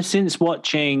 ever since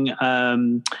watching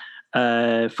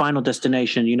Final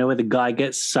Destination, you know, where the guy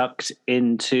gets sucked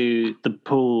into the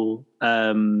pool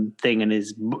thing and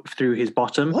is through his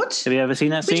bottom. What? Have you ever seen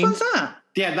that scene? Which one's that?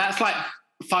 Yeah, that's like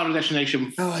Final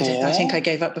Destination 4. I think I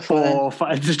gave up before then.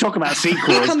 Just talk about sequels.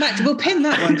 We'll come back we'll pin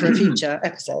that one for a future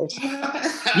episode.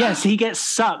 Yes, he gets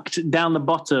sucked down the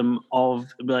bottom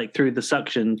of, like, through the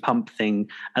suction pump thing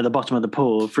at the bottom of the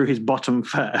pool, through his bottom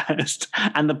first,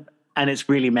 and it's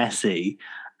really messy.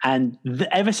 And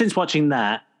ever since watching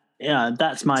that, yeah,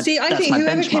 that's my. See, I think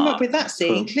whoever came up benchmark. with that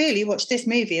scene clearly watched this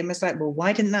movie and was like, "Well,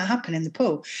 why didn't that happen in the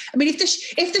pool?" I mean, if the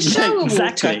shower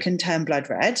water can turn blood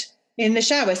red in the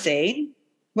shower scene,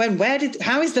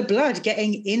 how is the blood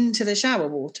getting into the shower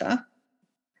water?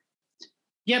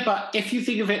 Yeah, but if you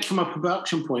think of it from a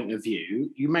production point of view,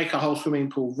 you make a whole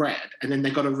swimming pool red, and then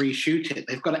they've got to reshoot it.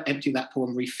 They've got to empty that pool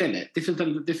and refill it. This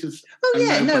is. Oh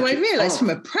yeah, no, I realise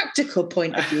from a practical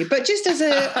point of view, but just as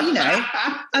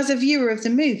as a viewer of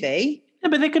the movie. Yeah,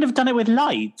 but they could have done it with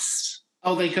lights.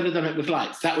 Oh, they could have done it with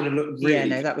lights. That would have looked really. Yeah,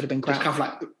 no, that would have been crap. Kind of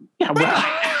like. Yeah, well.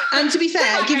 And to be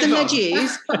fair, give them their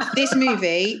dues. This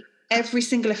movie, every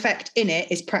single effect in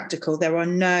it is practical. There are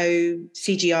no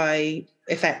CGI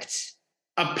effects.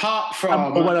 Apart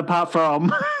from the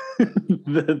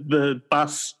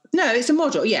bus. No, it's a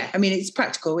model. Yeah, I mean, it's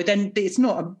practical. Then it's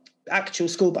not an actual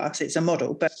school bus; it's a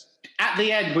model. But at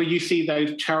the end, where you see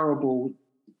those terrible,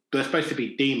 they're supposed to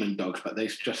be demon dogs, but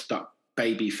they've just stuck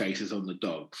baby faces on the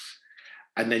dogs.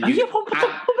 And then what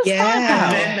was that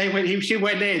and then she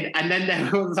went in, and then there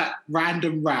was that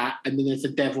random rat, and then there's a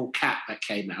devil cat that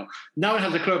came out. No one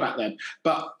has a clue about them,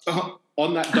 but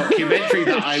on that documentary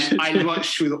that I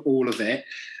watched through all of it,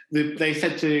 they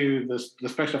said to the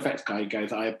special effects guy, he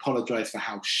goes, "I apologise for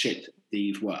how shit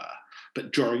these were,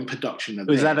 but during production of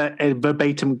was that a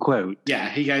verbatim quote?" Yeah,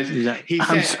 he goes,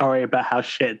 I'm sorry about how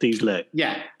shit these look.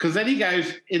 Yeah, because then he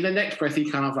goes, in the next breath, he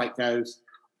kind of like goes,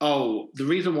 "Oh, the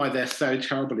reason why they're so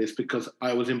terrible is because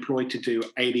I was employed to do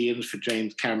Aliens for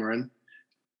James Cameron,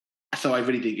 so I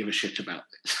really didn't give a shit about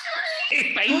this."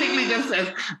 It basically just says,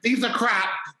 "These are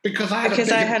crap because I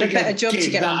had a better job to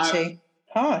get onto."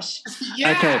 Harsh.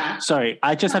 Yeah. Okay, sorry.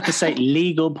 I just have to say,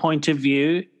 legal point of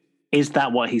view, is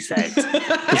that what he said?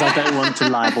 Because I don't want to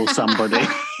libel somebody.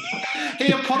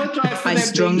 He apologised for I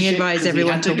strongly advise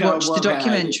everyone to watch the work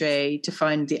documentary to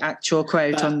find the actual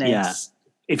quote on this. Yeah.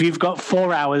 If you've got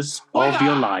 4 hours of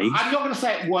your life... I'm not going to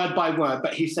say it word by word,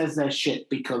 but he says they're shit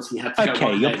because he had to go...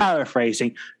 Okay, you're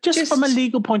paraphrasing. Just from a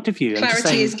legal point of view.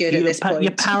 Clarity is good at this point.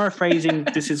 You're paraphrasing.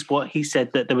 This is what he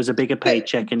said, that there was a bigger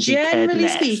paycheck and he cared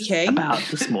less about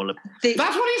the smaller... That's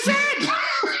what he said!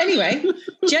 Anyway,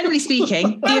 generally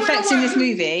speaking, the effects in this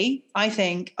movie, I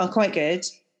think, are quite good.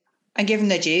 And given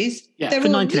their dues, they're all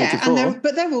 1984,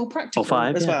 but they're all practical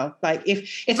as well. Like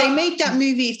if they made that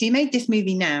movie, if they made this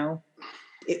movie now,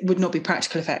 it would not be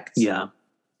practical effects. Yeah,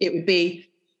 it would be.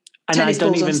 And I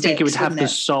don't even think it would have the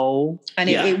soul. And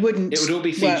it wouldn't. It would all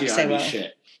be CGI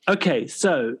shit. Okay,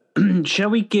 so shall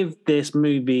we give this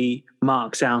movie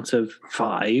marks out of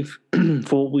 5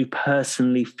 for what we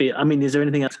personally feel? I mean, is there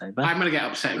anything else to say about? I'm going to get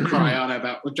upset and cry on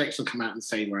about what Jake's will come out and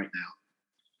say right now.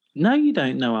 No, you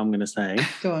don't know what I'm going to say.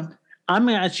 Go on. I'm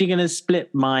actually going to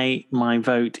split my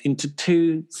vote into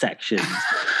 2 sections.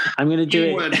 I'm going to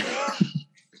do it.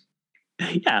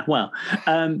 Yeah, well,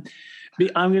 I'm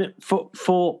going to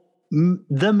for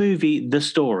the movie, the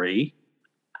story.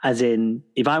 As in,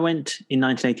 if I went in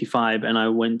 1985 and I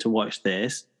went to watch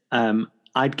this,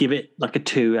 I'd give it like a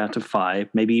 2 out of 5,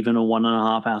 maybe even a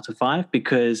 1.5 out of 5,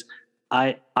 because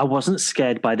I wasn't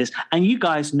scared by this. And you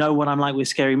guys know what I'm like with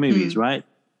scary movies, right?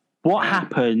 What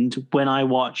happened when I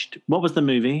watched, what was the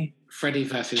movie? Freddie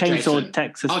versus Chainsaw Jason.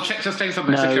 Texas. Oh, Texas Chainsaw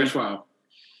Massacre as well.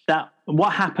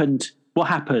 What happened?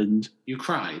 You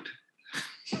cried.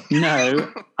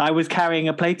 No, I was carrying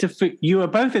a plate of food. You were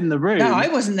both in the room. No, I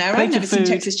wasn't there. I've never seen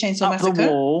Texas Chainsaw Massacre. Up the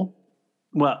wall.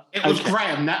 Well, it was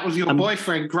Graham. That was your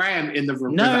boyfriend, Graham, in the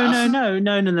room. No.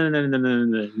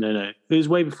 It was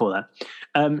way before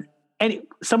that.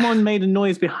 Someone made a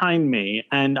noise behind me,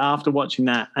 and after watching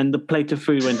that, and the plate of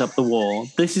food went up the wall.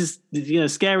 This is,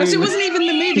 scary. So it wasn't even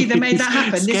the movie that made that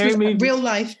happen. This was real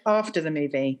life after the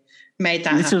movie made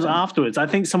that happen. This was afterwards. I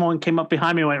think someone came up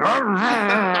behind me and went...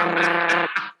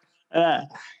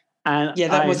 and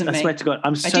that wasn't me. I swear to God,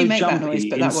 I'm so I do make jumpy that noise,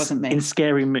 but that wasn't me. In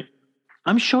scary...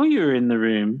 I'm sure you were in the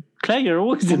room. Claire, you're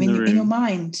always in the room. In your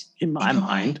mind. In my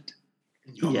mind.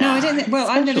 Yeah. No, I don't think... Well,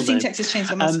 I've never seen Texas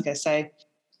Chainsaw Massacre, so...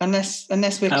 Unless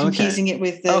we're confusing it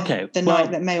with the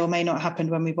night that may or may not have happened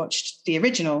when we watched the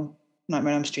original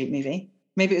Nightmare on Elm Street movie.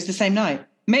 Maybe it was the same night.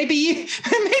 Maybe you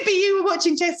were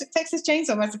watching Texas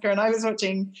Chainsaw Massacre and I was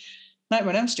watching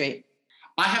Nightmare on Elm Street.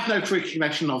 I have no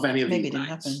recollection of any of these. Maybe it didn't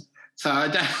happen. So I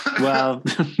don't. Well,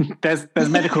 there's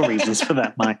medical reasons for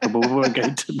that, Michael, but we won't go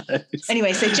into those.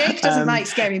 Anyway, so Jake doesn't like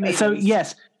scary movies. So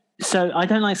yes, I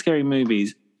don't like scary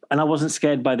movies, and I wasn't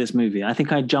scared by this movie. I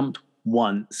think I jumped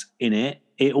once in it.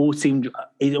 It all seemed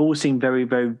very,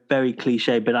 very, very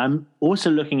cliche, but I'm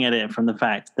also looking at it from the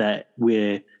fact that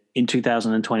we're in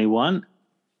 2021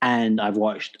 and I've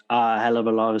watched a hell of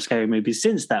a lot of scary movies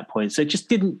since that point. So it just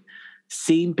didn't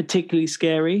seem particularly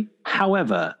scary.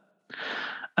 However,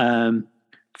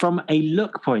 from a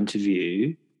look point of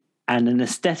view and an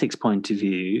aesthetics point of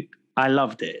view, I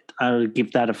loved it. I would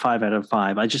give that a 5 out of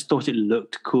 5. I just thought it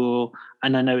looked cool.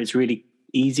 And I know it's really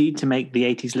easy to make the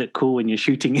 80s look cool when you're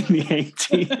shooting in the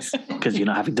 80s because you're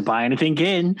not having to buy anything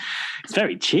in. It's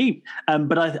very cheap.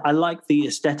 But I like the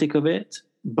aesthetic of it.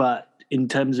 But in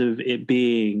terms of it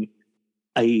being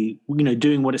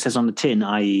doing what it says on the tin,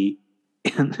 i.e.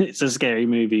 it's a scary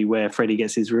movie where Freddie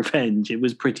gets his revenge, it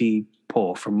was pretty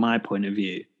poor from my point of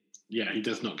view. Yeah, he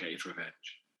does not get his revenge.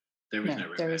 There is no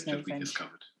revenge, as we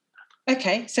discovered.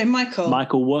 Okay, so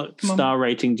Michael, what star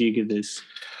rating do you give this?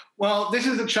 Well, this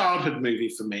is a childhood movie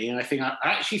for me, and I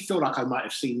actually feel like I might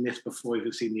have seen this before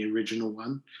I've seen the original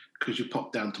one, because you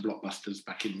popped down to Blockbusters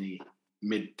back in the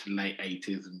mid to late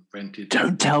 80s and rented.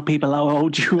 Don't tell people how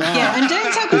old you are. Yeah, and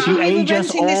don't tell people you were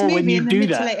renting this movie in the mid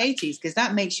to late 80s, because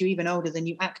that makes you even older than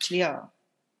you actually are.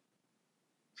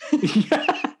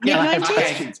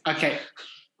 Okay.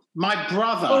 My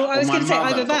brother. Well, I was going to say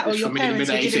either that or your parents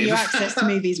were giving you access to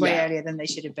movies way earlier than they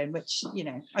should have been, which,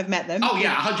 I've met them. Oh,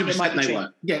 yeah, 100% they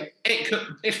were. Yeah,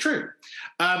 it's true.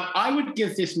 I would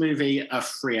give this movie a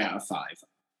 3 out of 5.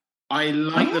 I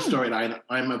like the storyline.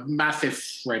 I'm a massive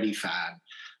Freddie fan.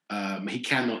 He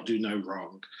cannot do no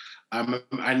wrong.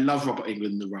 I love Robert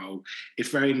Englund in the role. It's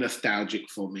very nostalgic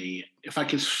for me. If I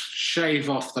could shave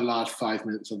off the last 5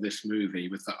 minutes of this movie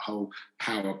with that whole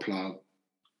power plant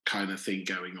kind of thing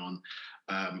going on,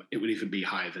 it would even be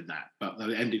higher than that. But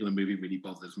the ending of the movie really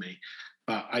bothers me.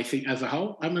 But I think as a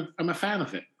whole, I'm a fan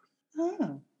of it.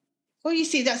 Oh. Well, you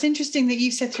see, that's interesting that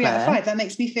you said 3 out of 5. That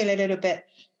makes me feel a little bit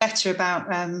better about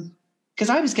because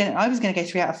I was going to go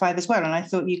 3 out of 5 as well, and I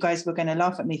thought you guys were going to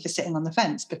laugh at me for sitting on the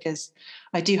fence because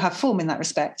I do have form in that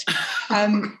respect.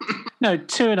 No,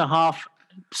 2.5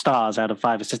 stars out of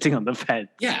 5 are sitting on the fence.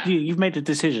 Yeah, you've made a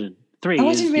decision. 3. Oh,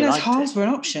 I is didn't you realise liked halves it, were an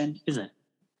option. is it?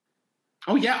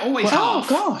 Oh yeah, always Oh half.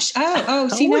 gosh. Oh.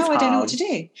 See, Always now I don't know what to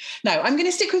halves. do. No, I'm going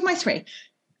to stick with my 3.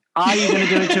 Are you going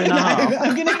to do it 2.5?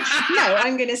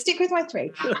 I'm going to stick with my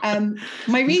 3.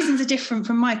 My reasons are different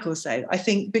from Michael's, though. I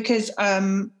think because,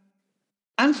 and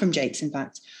from Jake's, in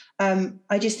fact,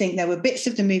 I just think there were bits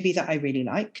of the movie that I really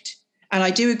liked, and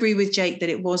I do agree with Jake that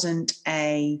it wasn't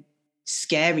a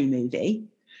scary movie.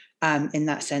 In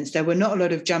that sense, there were not a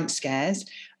lot of jump scares,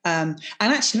 and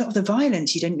actually a lot of the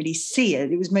violence you didn't really see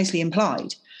it. It was mostly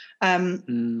implied.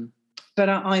 But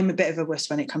I'm a bit of a wuss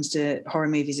when it comes to horror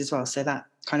movies as well, so that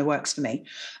kind of works for me.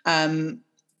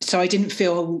 So I didn't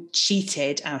feel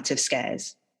cheated out of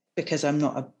scares because I'm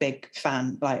not a big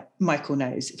fan. Like Michael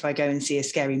knows, if I go and see a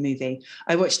scary movie,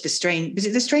 I watched was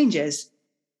it The Strangers?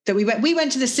 That we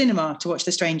went to the cinema to watch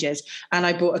The Strangers, and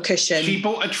I bought a cushion. She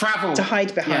bought a travel to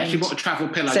hide behind. Yeah, she bought a travel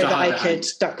pillow so to that hide I could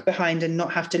duck behind and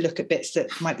not have to look at bits that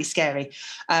might be scary.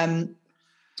 The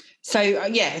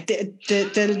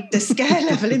scare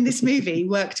level in this movie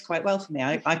worked quite well for me.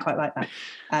 I quite like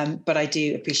that, but I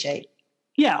do appreciate.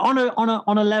 Yeah,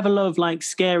 on a level of like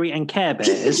scary and Care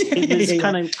Bears, it was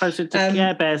kind of closer to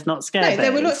Care Bears, not Scare Bears.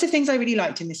 There were lots of things I really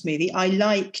liked in this movie. I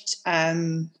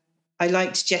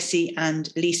liked Jesse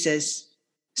and Lisa's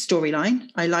storyline.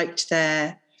 I liked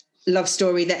their love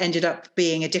story that ended up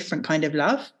being a different kind of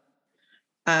love.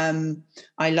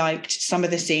 I liked some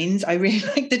of the scenes. I really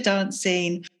liked the dance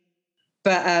scene.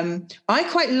 But I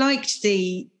quite liked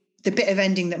the bit of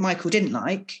ending that Michael didn't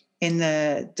like in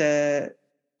the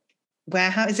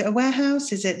warehouse. Is it a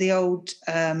warehouse? Is it the old...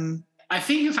 I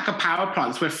think it's like a power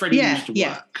plant. It's where Freddie used to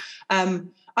work.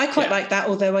 I quite like that,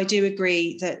 although I do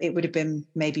agree that it would have been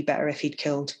maybe better if he'd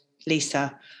killed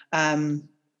Lisa. The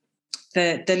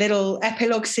little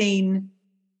epilogue scene,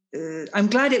 I'm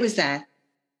glad it was there,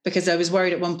 because I was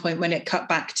worried at one point when it cut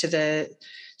back to the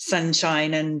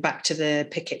sunshine and back to the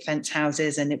picket fence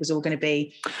houses and it was all going to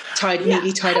be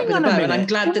neatly tied up with a bow. And I'm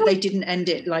glad that they didn't end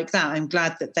it like that. I'm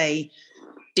glad that they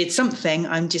did something.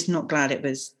 I'm just not glad it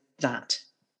was that.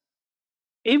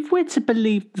 If we're to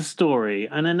believe the story,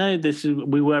 and I know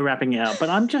we were wrapping it up, but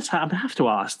I have to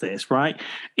ask this, right?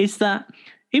 Is that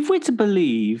if we're to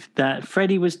believe that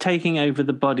Freddie was taking over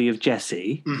the body of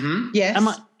Jesse, yes, am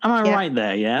I right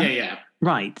there? Yeah, yeah,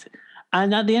 right.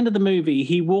 And at the end of the movie,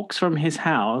 he walks from his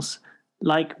house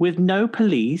like with no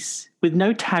police, with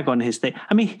no tag on his thing.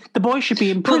 I mean, the boy should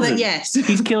be in prison. Well, yes,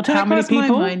 he's killed how many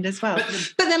people? My mind as well.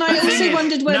 But then I also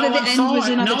wondered whether the end was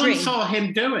another dream. No one saw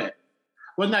him do it.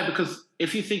 Well, no, because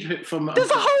if you think of it from...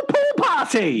 There's a whole pool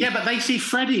party! Yeah, but they see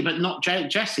Freddie, but not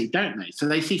Jesse, don't they? So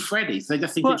they see Freddie. So they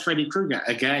just think it's Freddie Krueger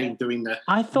again doing the...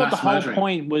 I thought the whole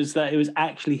point was that it was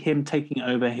actually him taking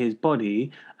over his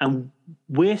body, and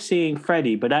we're seeing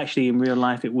Freddie, but actually in real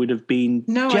life it would have been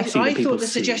Jesse. I thought the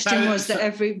suggestion was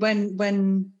that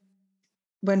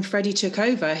when Freddie took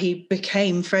over, he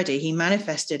became Freddie. He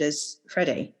manifested as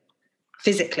Freddie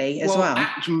physically as well.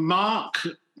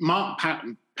 Mark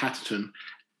Patterson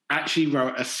actually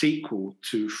wrote a sequel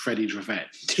to Freddy's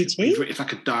Revenge. Did he? It's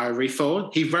like a diary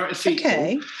forward. He wrote a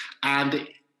sequel, and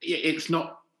it's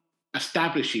not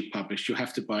established published. You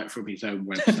have to buy it from his own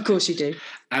website. Of course you do.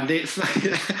 And it's like,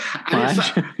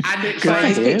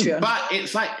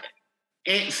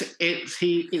 it's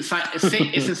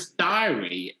a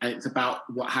diary, and it's about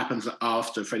what happens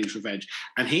after Freddy's Revenge.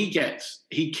 And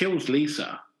he kills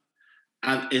Lisa.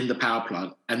 And in the power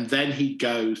plant, and then he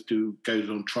goes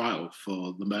on trial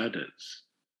for the murders.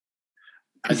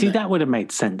 And that would have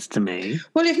made sense to me.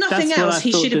 Well, if nothing else,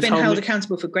 he should have been held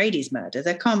accountable for Grady's murder.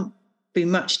 There can't be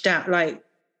much doubt. Like,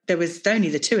 there was only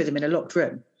the two of them in a locked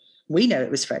room. We know it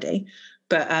was Freddie,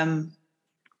 but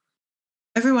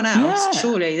everyone else,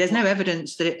 surely, there's no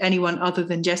evidence that anyone other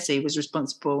than Jesse was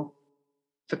responsible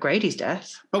for Grady's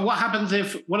death. But what happens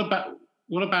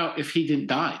What about if he didn't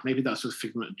die? Maybe that's a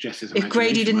figment of Jesse's imagination. If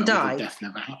Grady didn't die? Death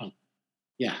never happened.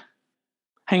 Yeah.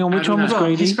 Hang on, which one was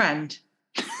Grady? His friend.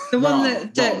 The one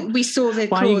that we saw the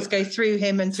claws go through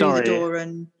him and through the door.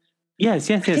 And Yes.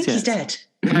 I think he's dead.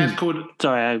 It's called...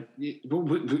 Sorry.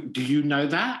 Do you know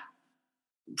that?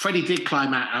 Freddie did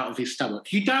climb out of his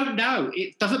stomach. You don't know.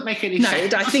 It doesn't make any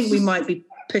sense. No, I think we might be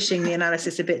pushing the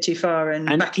analysis a bit too far and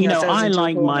backing I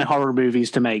like my horror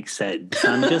movies to make sense.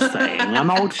 I'm just saying. I'm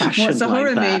old-fashioned. What's a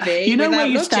horror movie? You know where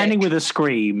you're standing with a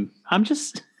scream. I'm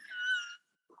just...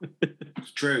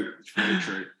 It's true. It's very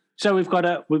true. So we've got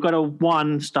a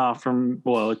 1 star from,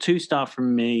 well, 2 star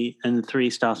from me and 3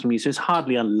 stars from you. So it's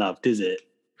hardly unloved, is it?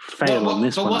 Fail on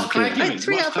this one. What's Claire giving?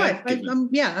 3 out of 5.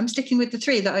 I'm sticking with the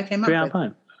 3 that I came up with. 3 out of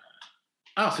 5.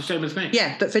 Oh, it's the same as me.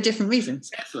 Yeah, but for different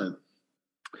reasons. Excellent.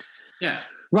 Yeah.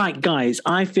 Right, guys,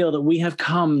 I feel that we have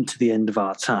come to the end of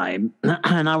our time,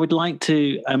 and I would like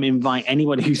to invite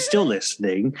anybody who's still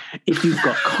listening, if you've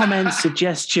got comments,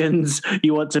 suggestions,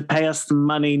 you want to pay us some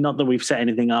money, not that we've set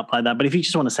anything up like that, but if you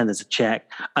just want to send us a check,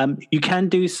 you can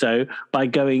do so by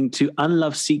going to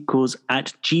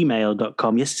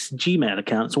unlovedsequels@gmail.com. Yes, it's a Gmail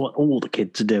account. It's what all the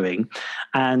kids are doing.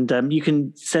 And you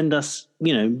can send us,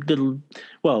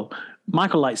 well,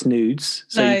 Michael likes nudes,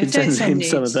 so you can send him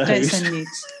nudes. Some of those. Don't send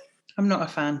nudes. I'm not a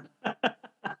fan.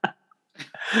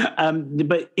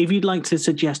 But if you'd like to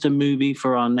suggest a movie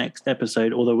for our next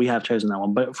episode, although we have chosen that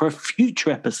one, but for a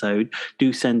future episode,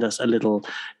 do send us a little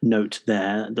note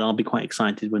there. I'll be quite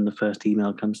excited when the first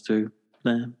email comes through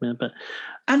there.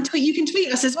 And you can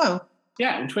tweet us as well.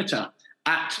 Yeah, on Twitter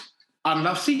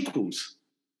 @unlovedsequels.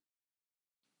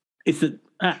 It's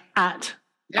at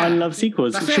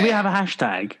unlovedsequels. Should we have a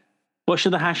hashtag? What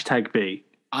should the hashtag be?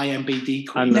 IMBD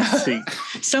Queen.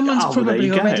 Someone's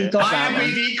probably already got that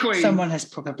IMBD one. Queen. Someone has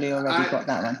probably already got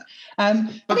that one.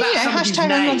 But hashtag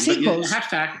unlocked sequels.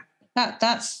 Hashtag.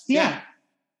 That's.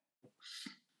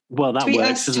 Well, that tweet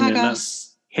works, us, doesn't tag it? us.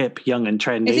 That's hip, young, and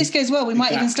trendy. If this goes well, we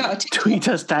might even start a TikTok. Tweet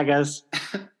us, tag us.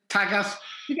 Tag us.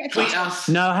 Tweet us.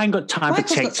 No, I ain't got time for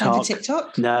TikTok. Got time for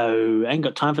TikTok. No, I ain't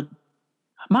got time for.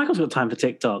 Michael's got time for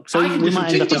TikTok, so we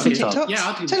might end up on TikTok. Yeah,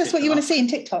 I'll do Tell us what you want to see in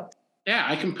TikTok. Yeah,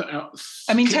 I can put out.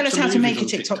 Tell us how to make a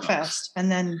TikTok first,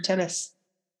 and then tell us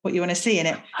what you want to see in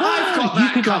it.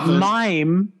 You could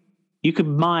mime. You could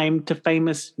mime to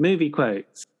famous movie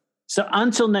quotes. So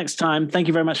until next time, thank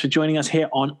you very much for joining us here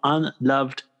on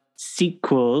Unloved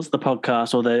Sequels, the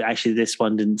podcast. Although actually, this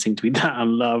one didn't seem to be that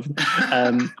unloved.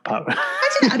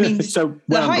 So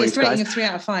the highest rating of 3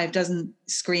 out of 5 doesn't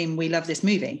scream "We love this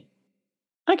movie."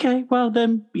 Okay, well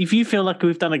then, if you feel like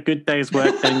we've done a good day's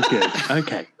work, then good.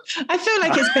 Okay. I feel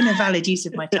like it's been a valid use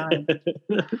of my time.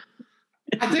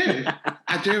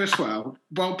 I do as well.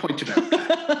 Well pointed out.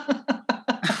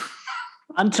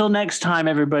 Until next time,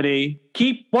 everybody,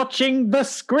 keep watching the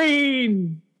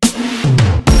screen.